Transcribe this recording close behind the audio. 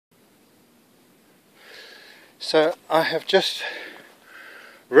So I have just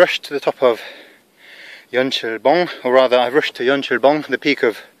rushed to the top of Yeonshilbong, or rather I've rushed to Yeonshilbong, the peak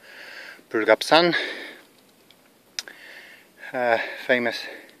of Bulgapsan, famous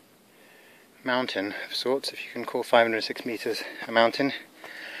mountain of sorts, if you can call 506 meters a mountain,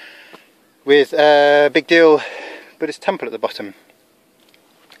 with a big deal Buddhist temple at the bottom.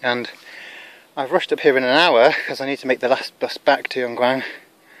 And I've rushed up here in an hour because I need to make the last bus back to YeongGwang.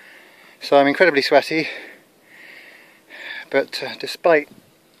 So I'm incredibly sweaty, but despite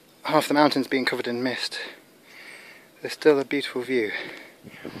half the mountains being covered in mist, there's still a beautiful view.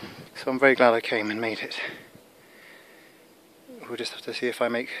 So I'm very glad I came and made it. We'll just have to see if I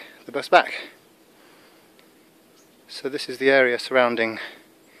make the bus back. So this is the area surrounding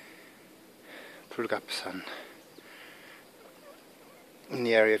Bulgapsan, in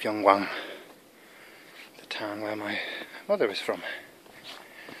the area of YeongGwang, the town where my mother is from.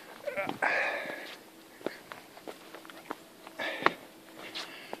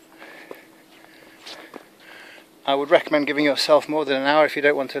 I would recommend giving yourself more than an hour if you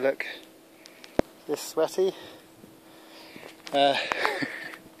don't want to look this sweaty.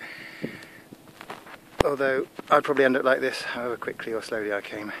 Although I'd probably end up like this however quickly or slowly I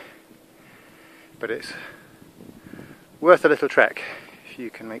came. But it's worth a little trek if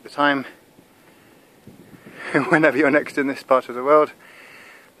you can make the time. Whenever you're next in this part of the world.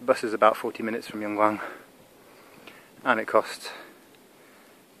 The bus is about 40 minutes from YeongGwang, and it costs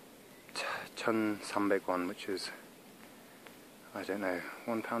 £1,300, which is, I don't know,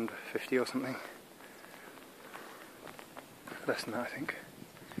 £1.50 or something. Less than that, I think.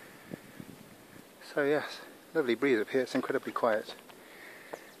 So yes, lovely breeze up here, it's incredibly quiet.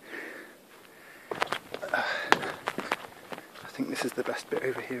 I think this is the best bit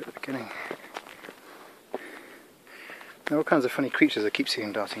over here at the beginning. There are all kinds of funny creatures I keep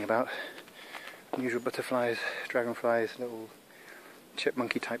seeing darting about. Unusual butterflies, dragonflies, little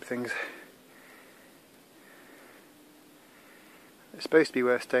chipmunky type things. It's supposed to be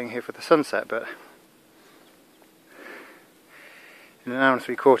worth staying here for the sunset, but in an hour and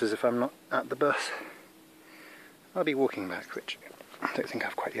 3/4, if I'm not at the bus, I'll be walking back, which I don't think I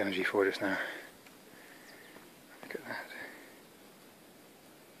have quite the energy for just now. Look at that.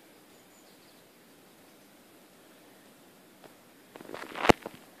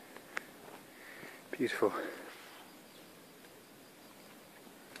 Beautiful.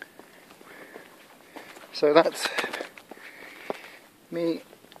 So that's me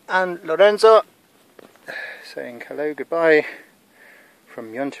and Lorenzo saying hello, goodbye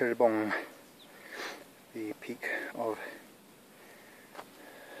from Yeonshilbong, the peak of,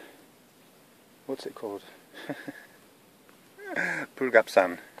 what's it called?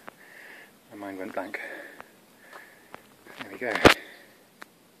 Bulgapsan. My mind went blank. There we go.